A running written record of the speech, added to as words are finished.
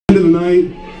of the night,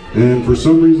 and for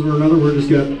some reason or another, we're just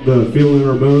got the feeling in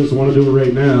our bones to want to do it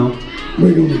right now.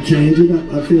 We're going to change it.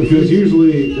 I feel because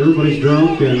usually everybody's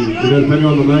drunk, and depending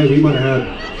on the night, we might have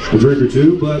had a drink or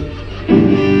two. But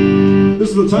this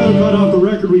is the title cut off the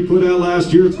record we put out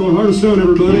last year. It's called Heart of Stone,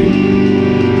 everybody.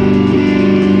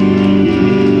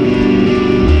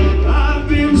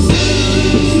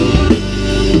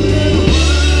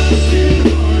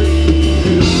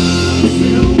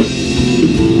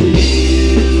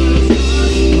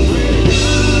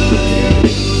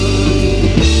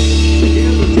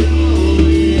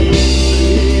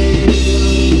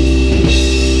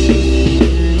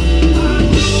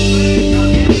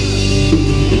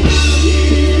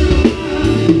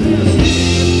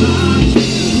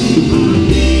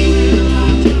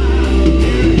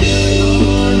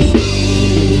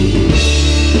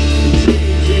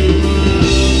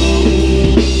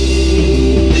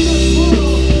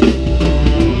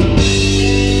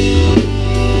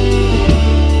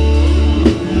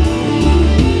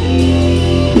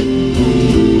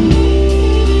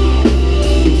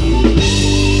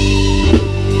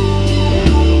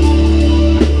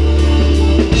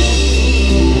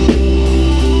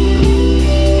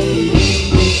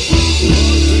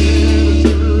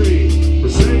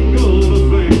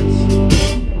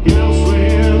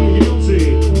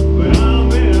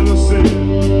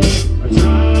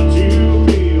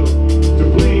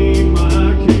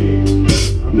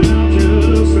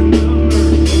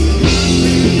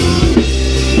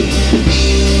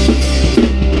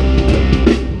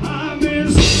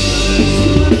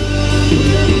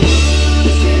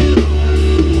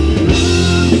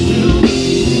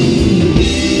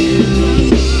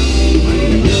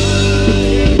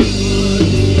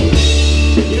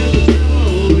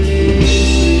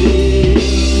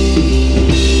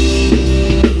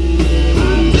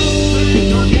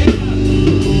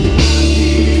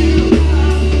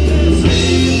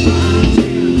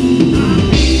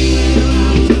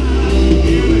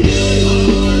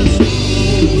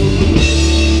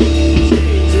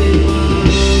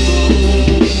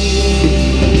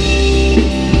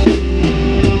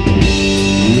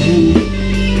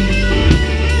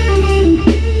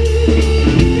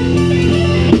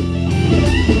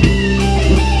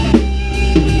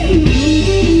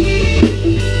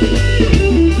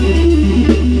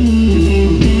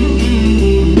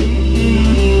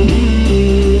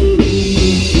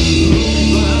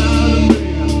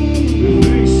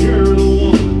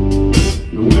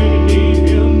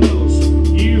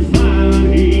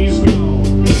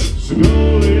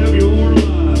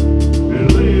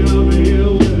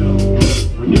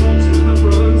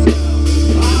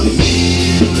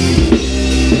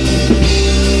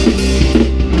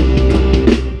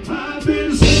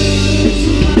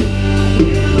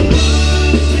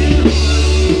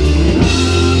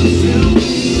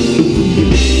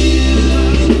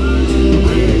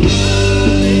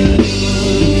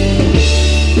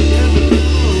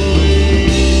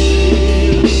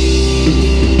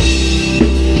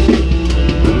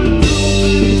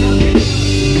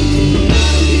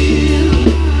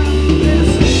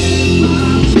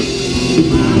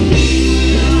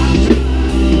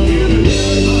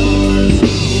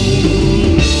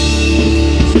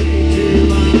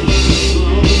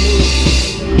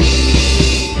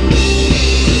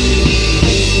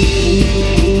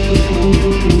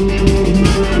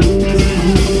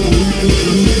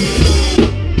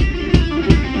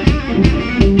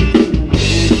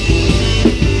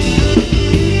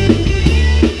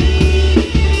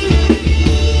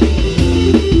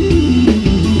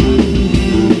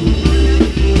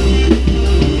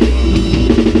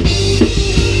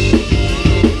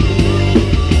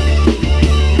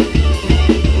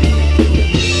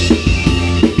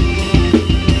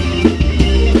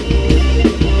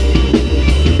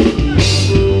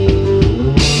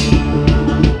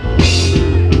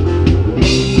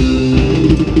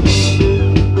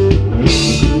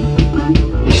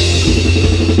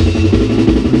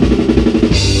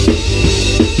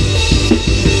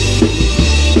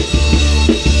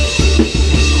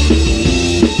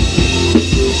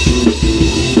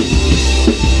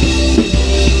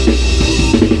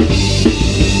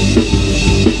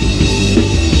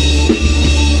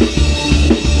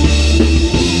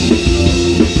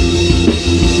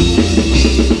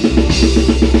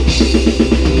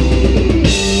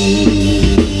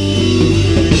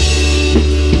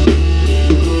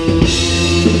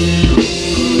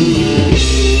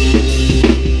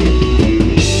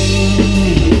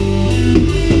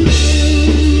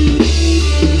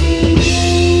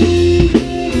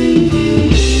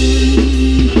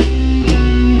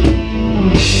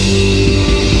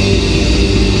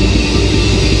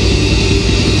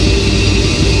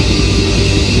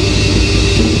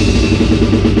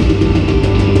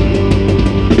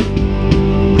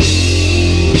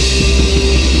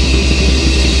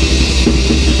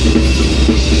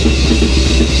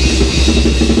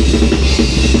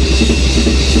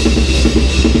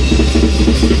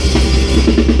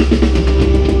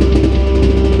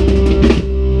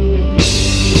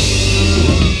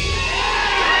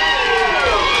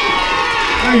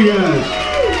 Thank you guys.